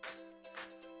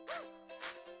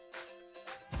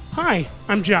Hi,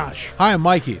 I'm Josh. Hi, I'm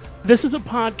Mikey. This is a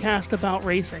podcast about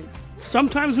racing.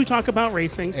 Sometimes we talk about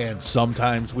racing. And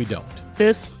sometimes we don't.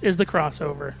 This is the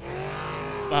crossover.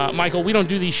 Michael, we don't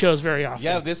do these shows very often.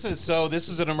 Yeah, this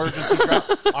is an emergency track.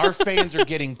 Our fans are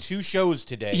getting 2 shows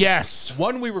today. Yes.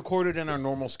 One we recorded in our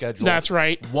normal schedule. That's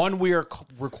right. One we are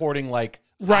recording like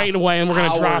right away, and we're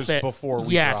going to drop it before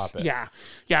we drop it.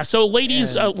 Yeah. So,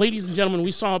 ladies and gentlemen,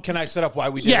 we saw. Can I set up why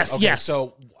we did yes, it? Okay, yes.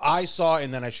 So I saw,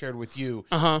 and then I shared with you.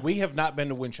 We have not been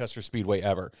to Winchester Speedway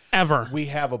ever. Ever. We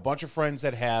have a bunch of friends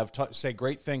that have say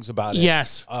great things about it.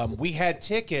 Yes. We had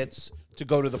tickets to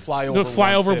go to the flyover. The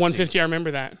flyover 150. I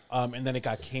remember that. And then it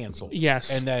got canceled.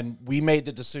 Yes. And then we made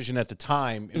the decision at the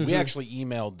time, and we actually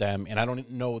emailed them, and I don't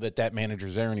know that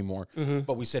manager's there anymore,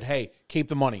 but we said, hey, keep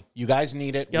the money. You guys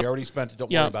need it. Yep. We already spent it.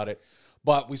 Don't worry about it.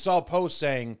 But we saw a post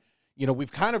saying, you know,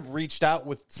 we've kind of reached out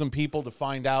with some people to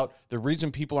find out the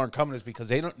reason people aren't coming is because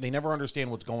they never understand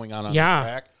what's going on the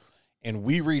track. And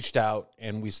we reached out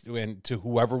and to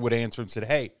whoever would answer and said,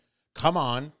 hey, come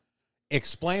on.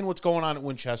 Explain what's going on at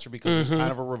Winchester because it's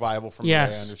kind of a revival from the way I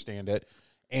understand it.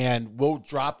 And we'll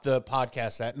drop the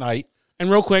podcast that night.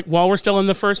 And real quick, while we're still in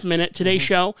the first minute, today's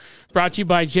show brought to you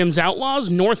by Jim's Outlaws,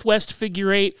 Northwest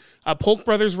Figure 8, Polk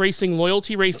Brothers Racing,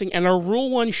 Loyalty Racing, and a Rule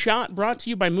 1 shot brought to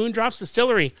you by Moondrops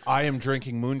Distillery. I am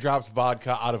drinking Moondrops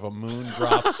vodka out of a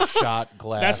Moondrops shot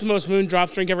glass. That's the most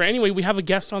Moondrops drink ever. Anyway, we have a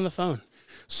guest on the phone.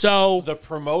 So the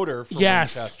promoter for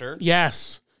Winchester.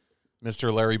 Yes.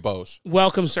 Mr. Larry Bose.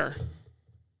 Welcome, sir.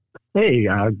 Hey,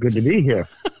 good to be here.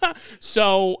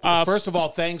 So, first of all,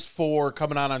 thanks for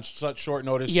coming on such short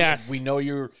notice. Yes. We know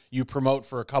you promote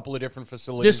for a couple of different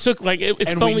facilities. This took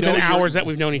it's only been hours that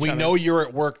we've known each other. We know you're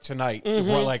at work tonight.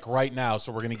 We're like right now,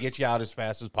 so we're going to get you out as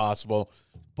fast as possible.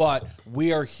 But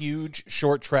we are huge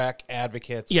short track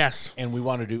advocates. Yes. And we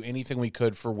want to do anything we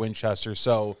could for Winchester.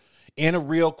 So in a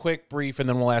real quick brief, and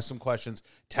then we'll ask some questions,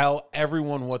 tell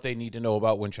everyone what they need to know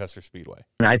about Winchester Speedway.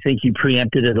 And I think you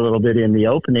preempted it a little bit in the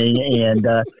opening. And,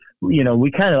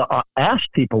 we kind of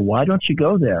asked people, why don't you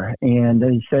go there? And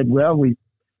they said, well,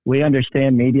 we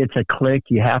understand maybe it's a clique.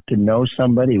 You have to know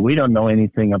somebody. We don't know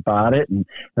anything about it. And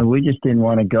we just didn't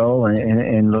want to go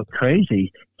and look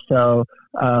crazy. So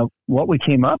what we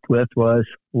came up with was,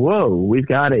 whoa, we've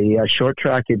got a short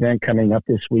track event coming up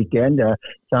this weekend. It's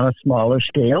on a smaller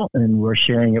scale, and we're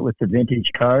sharing it with the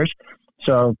vintage cars.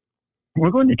 So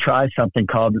we're going to try something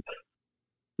called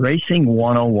Racing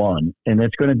 101, and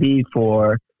it's going to be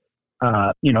for,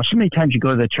 so many times you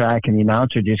go to the track and the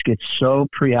announcer just gets so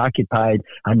preoccupied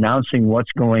announcing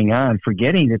what's going on,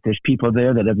 forgetting that there's people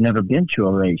there that have never been to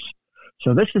a race.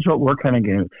 So this is what we're kind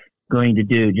of going to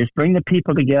do. Just bring the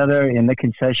people together in the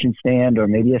concession stand or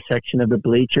maybe a section of the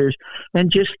bleachers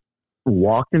and just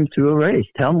walk them through a race.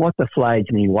 Tell them what the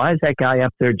flags mean. Why is that guy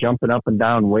up there jumping up and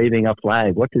down waving a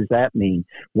flag? What does that mean?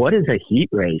 What is a heat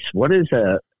race? What is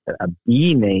a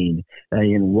B main?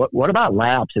 And what about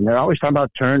laps? And they're always talking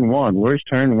about turn 1. Where's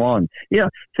turn 1?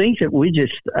 Things that we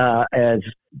just as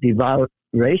devout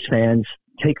race fans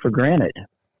take for granted.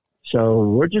 So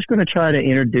we're just going to try to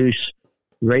introduce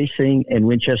racing and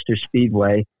Winchester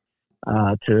Speedway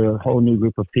to a whole new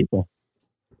group of people.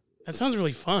 That sounds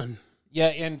really fun. Yeah,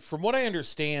 and from what I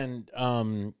understand,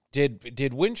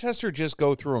 did Winchester just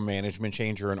go through a management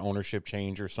change or an ownership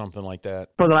change or something like that?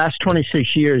 For the last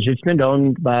 26 years, it's been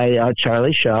owned by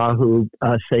Charlie Shaw, who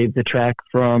saved the track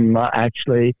from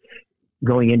actually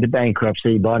going into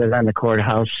bankruptcy. He bought it on the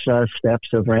courthouse steps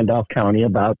of Randolph County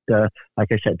about,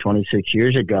 like I said, 26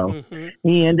 years ago.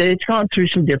 And it's gone through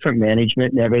some different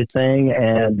management and everything.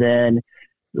 And then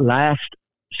last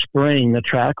spring, the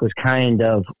track was kind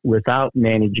of without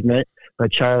management,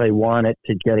 but Charlie wanted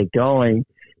to get it going.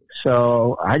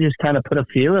 So I just kind of put a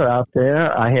feeler out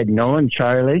there. I had known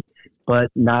Charlie,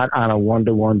 but not on a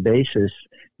one-to-one basis.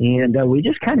 And we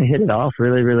just kind of hit it off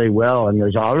really, really well. And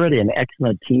there's already an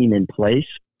excellent team in place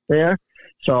there.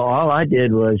 So all I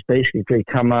did was basically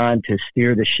come on to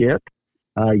steer the ship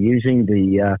using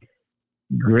the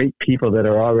great people that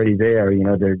are already there,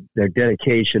 their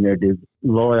dedication, their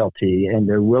loyalty, and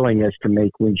their willingness to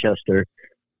make Winchester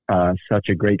such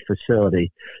a great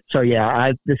facility. So,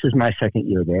 this is my second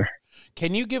year there.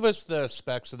 Can you give us the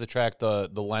specs of the track, the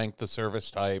length, the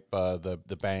service type,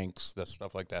 the banks, the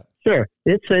stuff like that? Sure.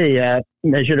 It's a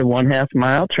measured a 1/2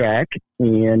 mile track,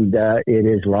 and it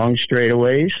is long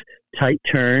straightaways, tight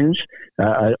turns,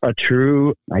 a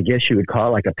true, I guess you would call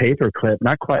it like a paper clip,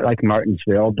 not quite like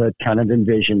Martinsville, but kind of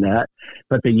envision that.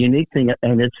 But the unique thing,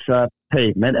 and it's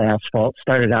pavement, asphalt,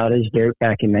 started out as dirt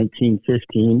back in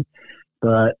 1915.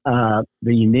 But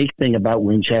the unique thing about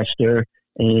Winchester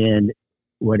and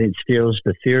what instills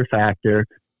the fear factor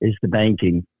is the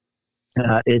banking.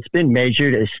 It's been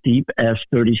measured as steep as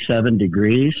 37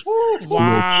 degrees,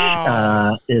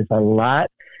 wow. which is a lot.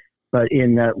 But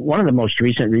in one of the most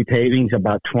recent repavings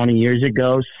about 20 years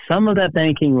ago, some of that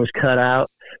banking was cut out.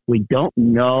 We don't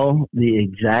know the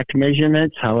exact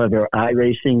measurements. However,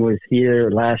 iRacing was here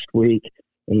last week,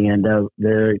 and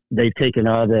they've taken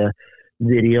all the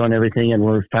video and everything, and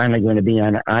we're finally going to be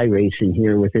on iRacing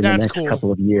here within the next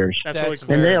couple of years. That's really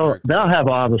cool. And they'll have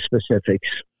all the specifics.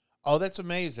 Oh, that's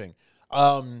amazing.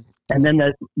 And then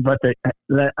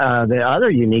the other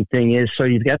unique thing is, so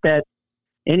you've got that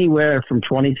anywhere from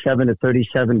 27 to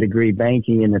 37 degree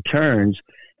banking in the turns,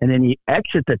 and then you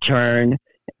exit the turn,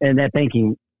 and that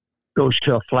banking goes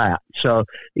to a flat. So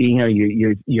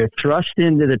you're thrust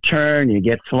into the turn, you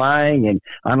get flying, and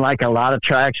unlike a lot of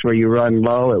tracks where you run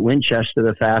low at Winchester,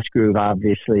 the fast groove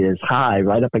obviously is high,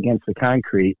 right up against the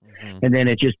concrete, and then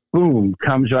it just boom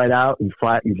comes right out and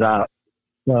flattens out.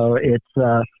 So it's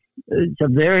a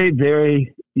very,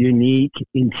 very unique,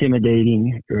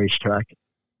 intimidating racetrack.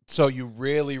 So you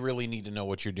really, really need to know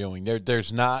what you're doing. There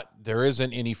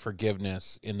isn't any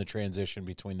forgiveness in the transition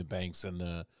between the banks and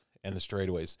the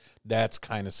straightaways. That's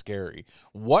kind of scary.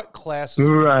 What classes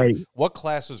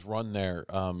run there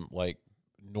like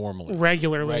normally?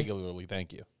 Regularly,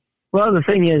 thank you. Well, the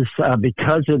thing is,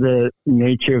 because of the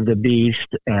nature of the beast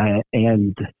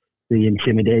and the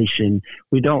intimidation,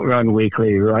 we don't run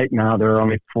weekly. Right now, there are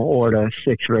only 4 to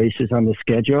 6 races on the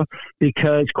schedule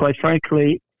because, quite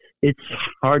frankly, it's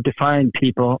hard to find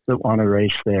people that want to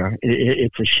race there.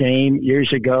 It's a shame.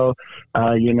 Years ago,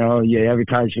 you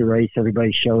advertised the race,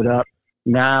 everybody showed up.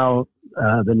 Now,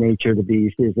 the nature of the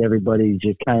beast is everybody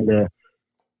just kind of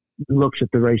looks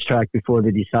at the racetrack before they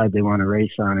decide they want to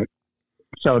race on it.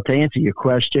 So to answer your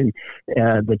question,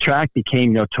 the track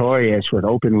became notorious with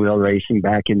open wheel racing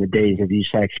back in the days of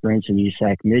USAC sprints and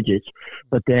USAC midgets.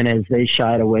 But then as they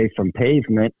shied away from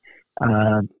pavement,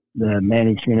 the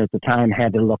management at the time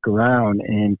had to look around,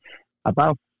 and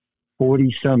about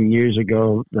 40-some years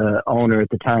ago, the owner at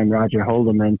the time, Roger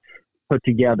Holdeman, put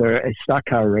together a stock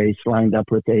car race lined up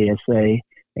with ASA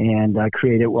and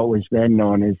created what was then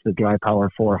known as the Dry Power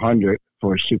 400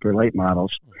 for super late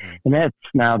models. And that's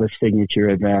now the signature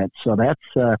event. So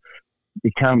that's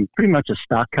become pretty much a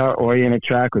stock car oriented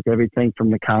track with everything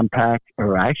from the compact,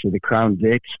 or actually the Crown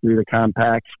Vics through the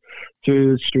compacts,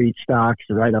 through street stocks,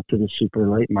 right up to the super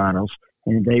late models.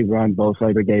 And they run both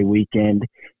Labor Day weekend,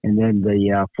 and then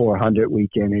the 400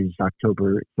 weekend is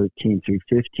October 13 through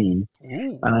 15.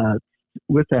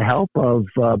 With the help of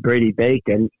Brady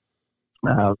Bacon,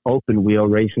 open wheel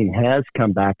racing has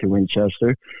come back to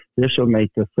Winchester. This will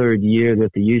make the 3rd year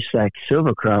that the USAC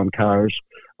Silver Crown cars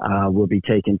will be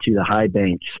taken to the high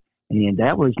banks. And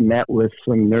that was met with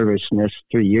some nervousness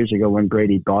 3 years ago when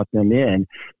Brady brought them in,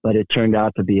 but it turned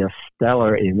out to be a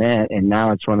stellar event, and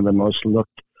now it's one of the most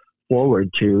looked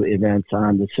forward to events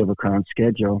on the Silver Crown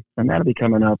schedule, and that'll be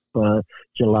coming up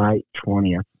July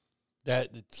 20th.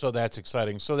 So that's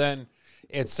exciting. So then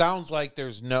it sounds like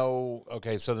there's no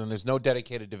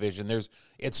dedicated division.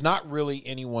 It's not really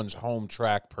anyone's home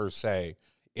track per se.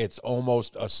 It's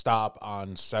almost a stop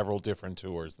on several different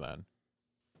tours then.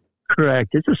 Correct.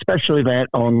 It's a special event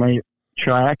only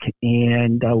track,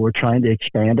 and we're trying to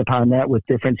expand upon that with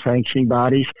different sanctioning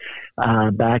bodies.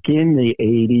 Back in the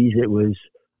 80s, it was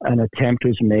an attempt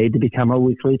was made to become a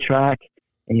weekly track,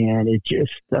 and it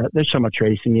just there's so much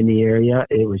racing in the area.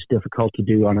 It was difficult to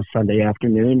do on a Sunday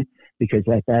afternoon because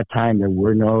at that time there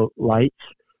were no lights.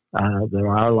 There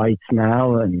are lights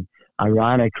now, and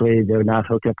ironically, they're not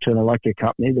hooked up to an electric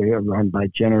company. They are run by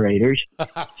generators.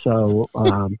 So,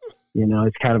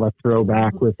 it's kind of a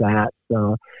throwback with that.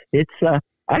 So it's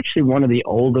actually one of the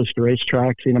oldest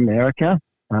racetracks in America,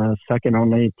 second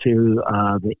only to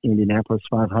the Indianapolis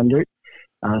 500.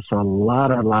 So a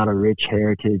lot of rich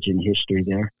heritage and history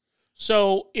there.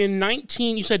 So you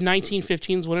said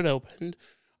 1915 is when it opened.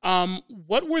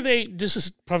 What were they? This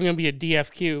is probably going to be a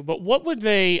DFQ, but what were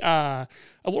they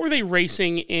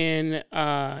racing in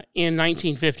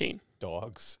 1915?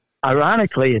 Dogs.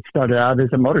 Ironically, it started out as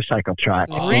a motorcycle track.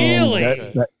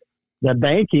 Really? The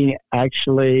banking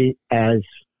actually, as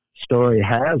story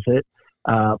has it,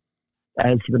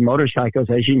 as the motorcycles,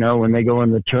 as you know, when they go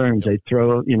in the turns, they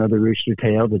throw, the rooster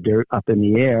tail, the dirt up in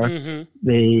the air.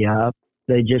 Mm-hmm.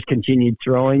 They just continued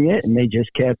throwing it, and they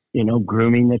just kept,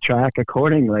 grooming the track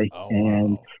accordingly.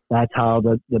 And that's how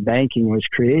the banking was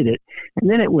created. And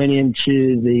then it went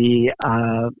into the,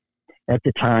 at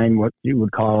the time, what you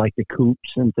would call like the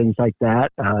coupes and things like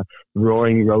that,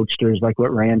 roaring roadsters like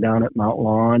what ran down at Mount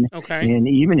Lawn. Okay. And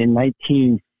even in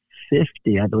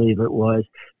 50, I believe it was,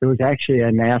 there was actually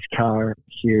a NASCAR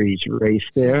series race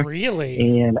there.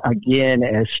 Really? And again,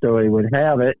 as story would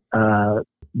have it,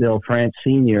 Bill France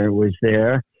Sr. was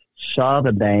there, saw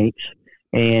the banks,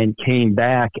 and came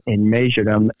back and measured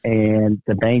them, and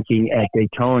the banking at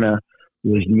Daytona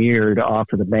was mirrored off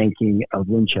of the banking of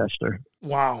Winchester.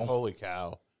 Wow. Holy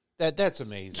cow. That's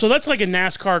amazing. So that's like a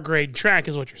NASCAR grade track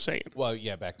is what you're saying. Well,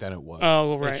 yeah, back then it was.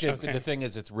 Oh, right. Okay. The thing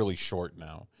is, it's really short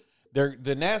now. Now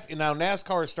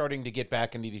NASCAR is starting to get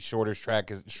back into these shorter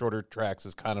tracks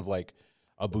is kind of like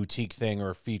a boutique thing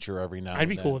or a feature every now and then. I'd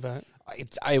be cool with that.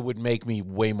 I would make me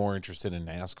way more interested in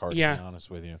NASCAR, to be honest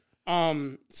with you.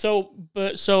 So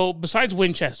besides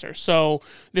Winchester, so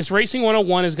this Racing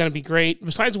 101 is going to be great.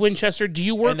 Besides Winchester, do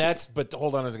you work? But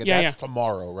hold on a second. Yeah, that's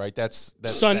tomorrow, right? That's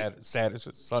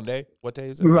Sunday. What day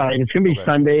is it? Right. It's going to be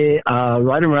Sunday,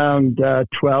 right around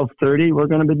 12:30. We're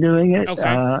going to be doing it.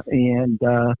 Okay. And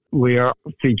we are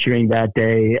featuring that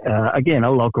day, again,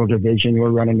 a local division.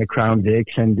 We're running the Crown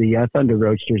Vics and the Thunder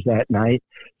Roadsters that night.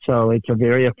 So it's a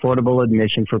very affordable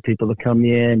admission for people to come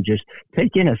in, just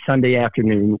take in a Sunday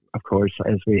afternoon, of course,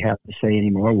 as we have to say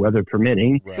anymore, weather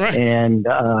permitting, right. And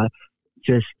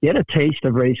just get a taste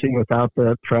of racing without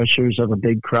the pressures of a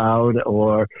big crowd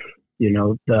or,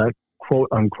 the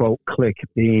quote-unquote clique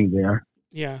being there.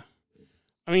 Yeah.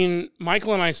 I mean,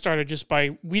 Michael and I started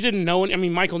we didn't know,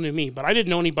 Michael knew me, but I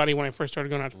didn't know anybody when I first started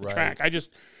going out to the track.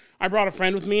 I brought a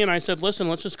friend with me, and I said, listen,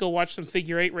 let's just go watch some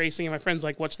figure 8 racing. And my friend's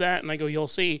like, what's that? And I go, you'll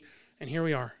see. And here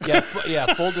we are.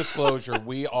 Yeah, full disclosure,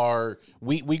 we go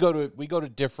to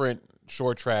different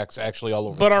short tracks actually all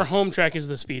over. But our home track is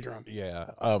the speed drum.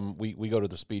 Yeah. We go to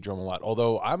the speed drum a lot.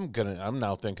 Although I'm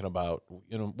now thinking about,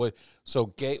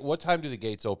 what time do the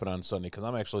gates open on Sunday? Because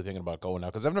I'm actually thinking about going now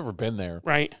because I've never been there.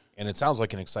 Right. And it sounds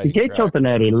like an exciting The gates track. open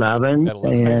at 11,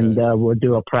 and we'll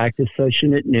do a practice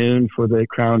session at noon for the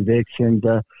Crown Vics and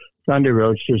Thunder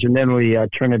Roadsters, and then we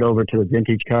turn it over to the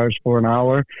vintage cars for an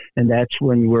hour, and that's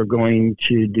when we're going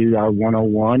to do our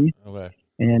 101. Okay.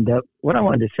 And what I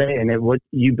wanted to say, and what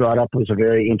you brought up was a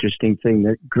very interesting thing.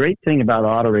 The great thing about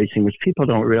auto racing, which people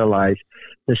don't realize,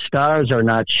 the stars are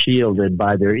not shielded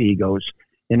by their egos.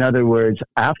 In other words,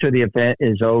 after the event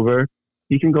is over,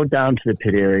 you can go down to the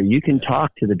pit area. You can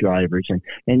talk to the drivers.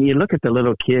 And you look at the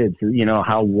little kids,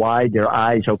 how wide their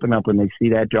eyes open up when they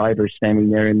see that driver standing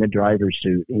there in the driver's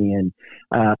suit. And,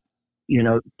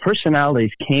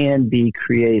 personalities can be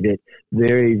created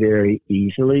very, very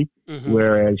easily. Mm-hmm.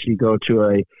 Whereas you go to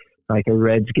a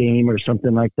Reds game or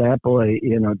something like that, boy,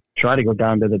 try to go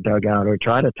down to the dugout or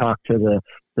try to talk to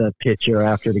the pitcher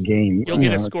after the game. You'll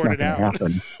get escorted out.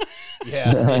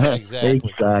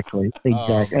 Exactly.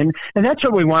 Exactly. And that's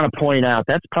what we want to point out.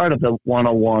 That's part of the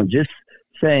 101. Just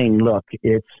saying, look,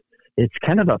 it's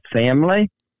kind of a family.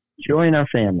 Join our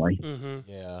family. Mm-hmm.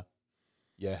 Yeah.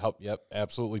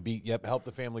 Absolutely. Help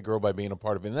the family grow by being a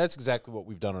part of it. And that's exactly what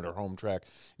we've done at our home track.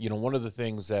 One of the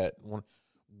things that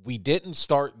we didn't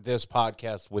start this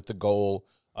podcast with the goal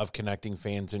of connecting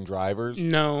fans and drivers.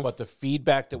 No. But the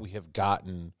feedback that we have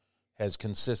gotten has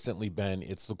consistently been,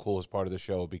 it's the coolest part of the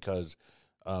show because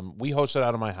we hosted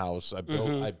out of my house. I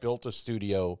built a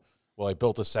studio. Well, I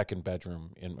built a second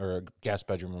bedroom or a guest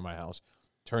bedroom in my house,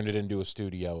 turned it into a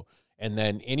studio. And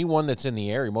then anyone that's in the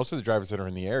area, most of the drivers that are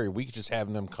in the area, we could just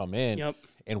have them come in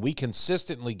and we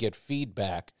consistently get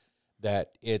feedback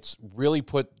that it's really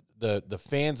put the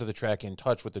fans of the track in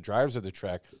touch with the drivers of the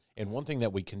track. And one thing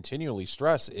that we continually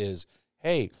stress is,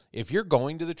 hey, if you're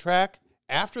going to the track,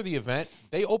 after the event,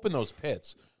 they open those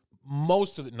pits.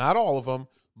 Not all of them,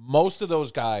 most of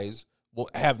those guys will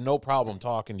have no problem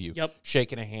talking to you,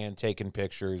 shaking a hand, taking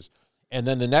pictures. And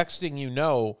then the next thing you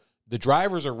know, the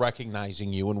drivers are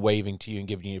recognizing you and waving to you and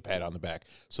giving you a pat on the back.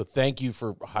 So thank you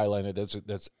for highlighting it.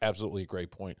 That's absolutely a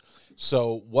great point.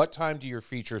 So what time do your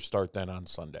features start then on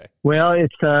Sunday? Well,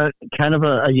 it's kind of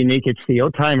a unique, it's the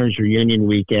Old Timers Reunion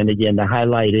Weekend. Again, the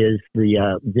highlight is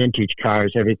the vintage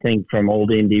cars, everything from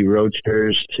old Indy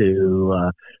Roadsters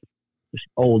to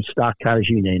old stock cars,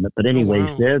 you name it. But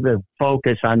anyways, they're the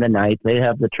focus on the night. They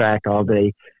have the track all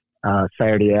day.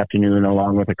 Saturday afternoon,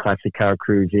 along with a classic car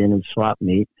cruise in and swap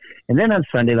meet. And then on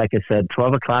Sunday, like I said,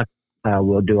 12 o'clock,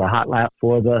 we'll do a hot lap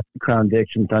for the Crown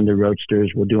Vics and Thunder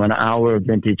Roadsters. We'll do an hour of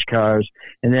vintage cars.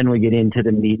 And then we get into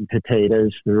the meat and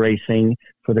potatoes, the racing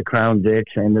for the Crown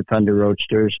Vics and the Thunder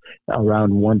Roadsters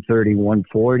around 1:30,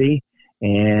 1:40.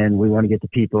 And we want to get the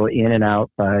people in and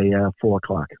out by 4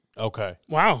 o'clock. Okay.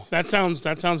 Wow, that sounds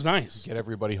nice. Get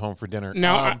everybody home for dinner.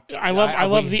 Now, I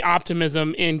love the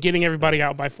optimism in getting everybody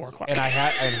out by 4:00. And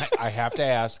I have to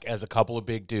ask, as a couple of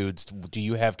big dudes, do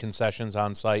you have concessions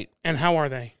on site? And how are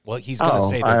they? Well, he's going to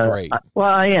say they're great.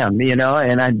 I am,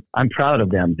 and I'm proud of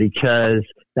them because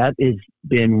that has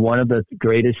been one of the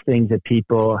greatest things that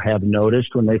people have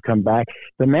noticed when they come back.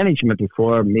 The management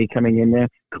before me coming in there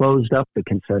closed up the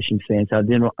concession stands. I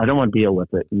don't want to deal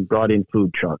with it, and brought in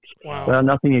food trucks. Wow. Well,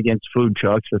 nothing against food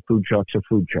trucks, but food trucks are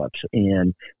food trucks,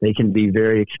 and they can be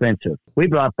very expensive. We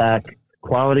brought back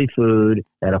quality food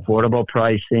at affordable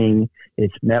pricing.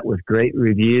 It's met with great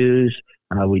reviews.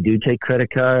 We do take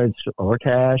credit cards or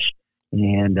cash,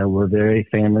 and we're very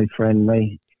family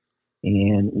friendly.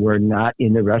 And we're not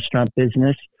in the restaurant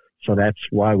business, so that's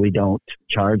why we don't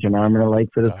charge an arm and a leg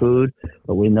for the food.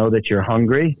 But we know that you're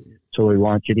hungry, so we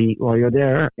want you to eat while you're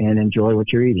there and enjoy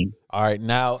what you're eating. All right,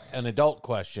 now an adult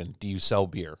question: do you sell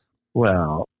beer?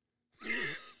 Well,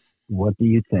 what do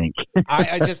you think?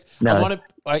 I want to.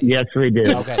 Yes, we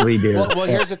do. Okay, we do. Well,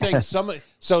 here's the thing. Some of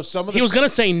the he was going to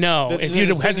say no if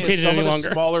you'd hesitated any longer. Some of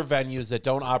the smaller venues that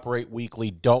don't operate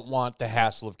weekly don't want the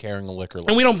hassle of carrying a liquor license.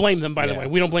 And we don't blame them, by the way.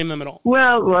 We don't blame them at all.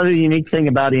 Well, the unique thing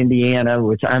about Indiana,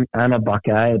 which I'm a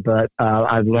Buckeye, but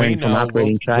I've learned from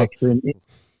operating tracks in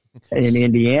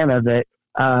Indiana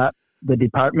that the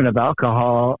Department of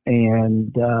Alcohol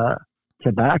and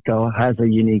Tobacco has a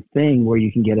unique thing where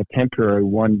you can get a temporary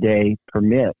one-day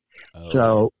permit.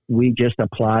 So we just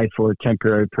apply for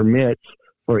temporary permits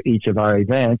for each of our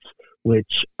events,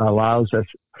 which allows us.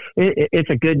 It's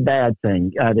a good, bad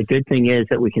thing. The good thing is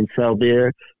that we can sell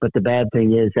beer, but the bad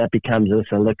thing is that becomes us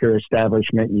a liquor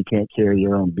establishment and you can't carry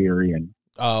your own beer in.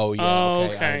 Oh, yeah.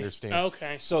 Okay. I understand.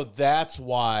 Okay. So that's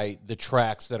why the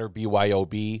tracks that are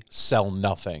BYOB sell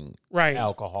nothing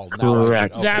alcohol.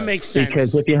 Correct. Okay. That makes sense.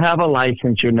 Because if you have a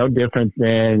license, you're no different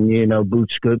than,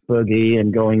 Boots Good Boogie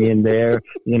and going in there.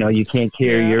 You can't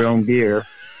carry your own beer.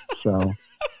 So.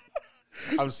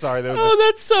 I'm sorry.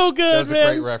 That's so good, that was man.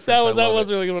 A great reference. That was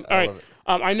a really good one. All right.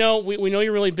 I know we know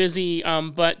you're really busy,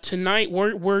 but tonight,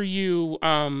 were you?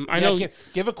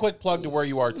 Give a quick plug to where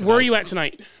you are tonight. Where are you at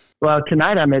tonight? Well,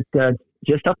 tonight I'm at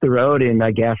just up the road in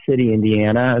Gas City,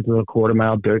 Indiana. It's a little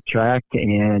quarter-mile dirt track,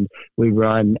 and we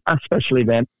run a special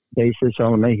event basis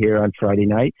only here on Friday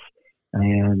nights.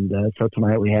 And so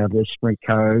tonight we have the sprint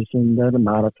cars and the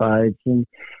modifieds, and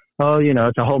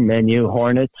it's a whole menu,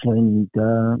 Hornets, and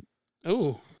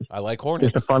ooh. I like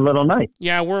Hornets. It's a fun little night.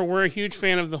 Yeah, we're a huge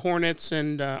fan of the Hornets,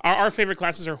 and our favorite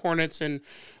classes are Hornets and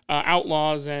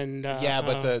Outlaws, and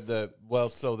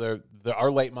but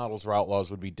our late models or Outlaws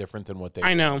would be different than what they.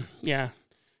 I know. Yeah.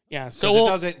 So it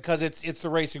doesn't, because it's the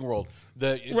racing world.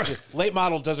 The late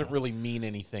model doesn't really mean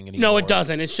anything anymore. No, it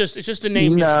doesn't. It's just a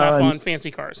name you slap on fancy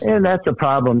cars. And that's a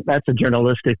problem. That's a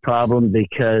journalistic problem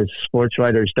because sports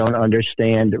writers don't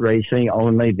understand racing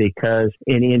only because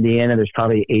in Indiana there's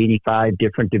probably 85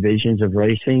 different divisions of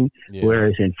racing,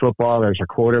 whereas in football there's a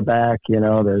quarterback,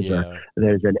 there's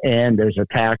an end, there's a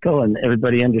tackle, and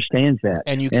everybody understands that.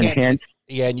 And you can't.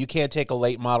 And you can't take a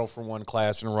late model from one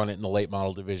class and run it in the late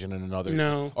model division in another.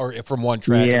 No. Or from one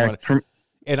track.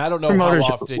 And I don't know how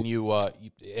often you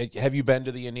have you been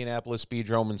to the Indianapolis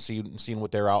Speedrome and seen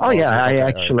what they're out. Oh yeah, I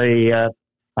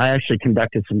actually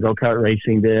conducted some go-kart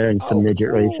racing there and some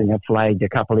midget racing. I flagged a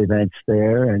couple events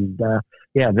there, and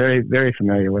very, very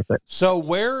familiar with it. So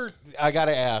where I got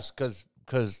to ask because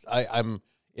I'm.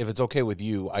 If it's okay with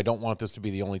you, I don't want this to be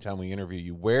the only time we interview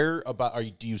you.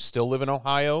 Do you still live in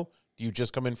Ohio? Do you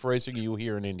just come in for racing? Or are you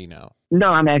here in Indy now?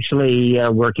 No, I'm actually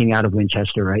working out of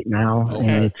Winchester right now. Okay.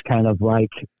 And it's kind of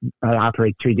like I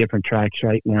operate 3 different tracks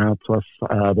right now, plus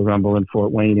the Rumble in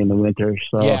Fort Wayne in the winter.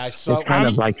 So it's kind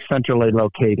of like centrally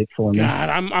located for me. God,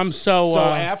 I'm so... So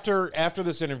after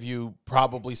this interview,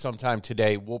 probably sometime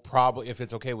today, we'll probably, if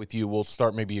it's okay with you, we'll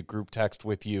start maybe a group text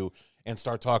with you and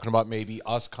start talking about maybe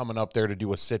us coming up there to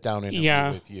do a sit-down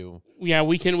interview with you. Yeah,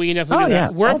 we can definitely do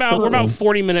that. We're about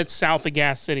 40 minutes south of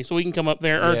Gas City, so we can come up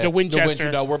there, or to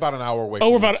Winchester. No, we're about an hour away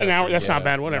from Winchester. We're about an hour. That's not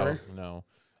bad, whatever. No.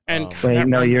 And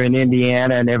you're in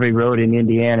Indiana, and every road in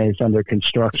Indiana is under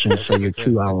construction, so you're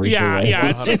 2 hours away.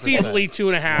 Yeah, it's easily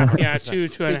 2.5. Yeah, two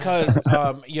and a half. Because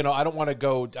I don't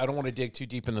want to dig too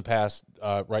deep in the past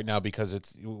right now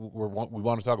because we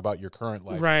want to talk about your current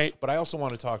life, right? But I also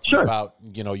want to talk to you about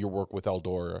your work with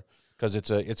Eldora. Because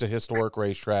it's a historic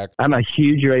racetrack. I'm a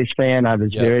huge race fan. I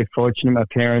was very fortunate. My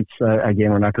parents, again,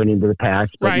 we're not going into the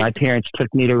past, but my parents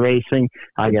took me to racing.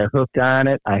 I got hooked on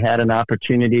it. I had an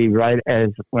opportunity right as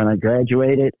when I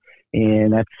graduated,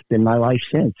 and that's been my life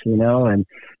since, and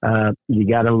you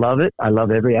got to love it. I love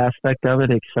every aspect of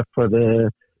it except for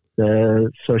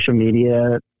the social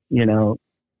media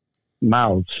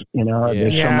mouths. There's so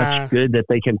Yeah. much good that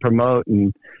they can promote,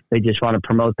 and they just want to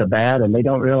promote the bad, and they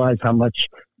don't realize how much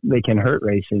they can hurt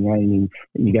racing. I mean,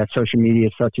 you got social media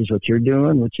such as what you're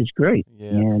doing, which is great,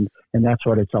 and that's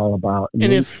what it's all about.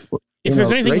 And if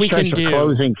there's anything we can do,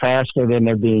 closing faster than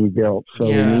they're being built, so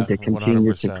we need to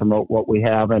continue 100%. To promote what we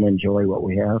have and enjoy what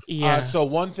we have. Yeah. So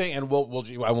one thing, and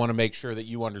I want to make sure that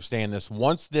you understand this.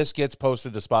 Once this gets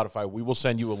posted to Spotify, we will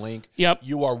send you a link. Yep.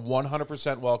 You are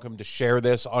 100% welcome to share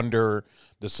this under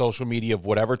the social media of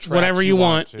whatever you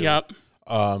want to. Yep.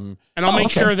 And I'll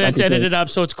make sure that it's edited up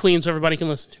so it's clean so everybody can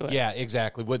listen to it. Yeah,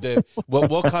 exactly.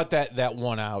 We'll cut that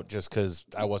one out just because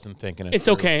I wasn't thinking it. It's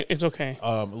through. Okay. It's okay.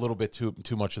 A little bit too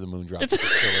much of the moondrop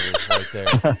right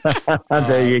there.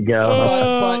 There you go.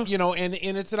 But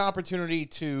and it's an opportunity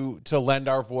to lend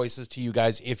our voices to you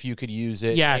guys if you could use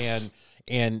it. Yes.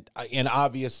 And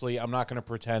obviously, I'm not going to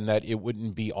pretend that it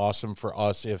wouldn't be awesome for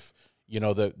us if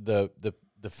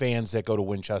the fans that go to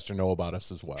Winchester know about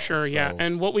us as well. Sure, yeah.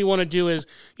 And what we want to do is,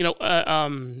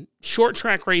 short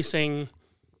track racing,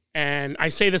 and I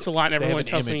say this a lot, and everyone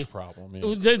tells me, image problem.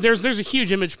 Yeah. There's a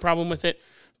huge image problem with it.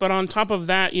 But on top of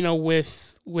that,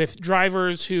 with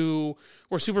drivers who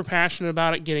were super passionate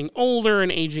about it getting older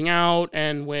and aging out,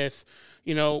 and with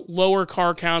lower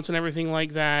car counts and everything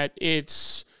like that,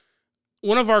 it's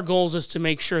one of our goals is to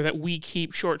make sure that we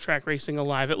keep short track racing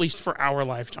alive, at least for our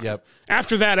lifetime. Yep.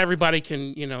 After that, everybody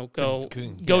can, go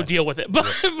deal with it. But,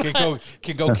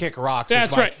 can go kick rocks.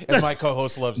 That's right. As my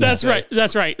co-host loves to That's say. right.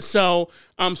 That's right. So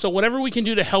whatever we can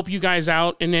do to help you guys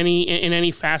out in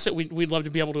any facet, we'd love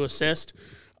to be able to assist.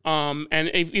 Even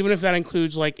if that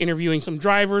includes like interviewing some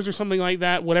drivers or something like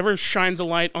that, whatever shines a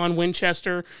light on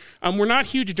Winchester. We're not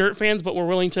huge dirt fans, but we're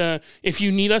willing to, if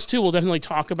you need us to, we'll definitely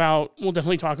talk about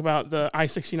the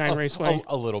I-69 Raceway.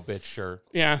 A little bit, sure.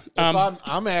 Yeah.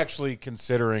 I'm actually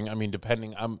considering,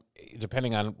 depending on,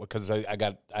 because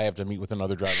I have to meet with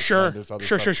another driver. Sure.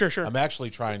 I'm actually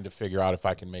trying to figure out if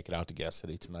I can make it out to Gas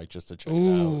City tonight just to check it out.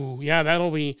 Ooh, yeah, that'll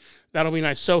be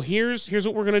nice. So here's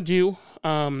what we're going to do.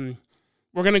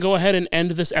 We're going to go ahead and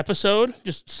end this episode.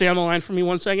 Just stay on the line for me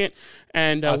 1 second.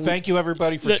 And thank you,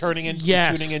 everybody, for tuning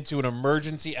into an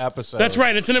emergency episode. That's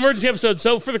right. It's an emergency episode.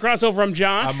 So for the crossover, I'm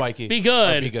Josh. I'm Mikey. Be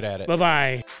good. Be good at it.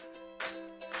 Bye-bye.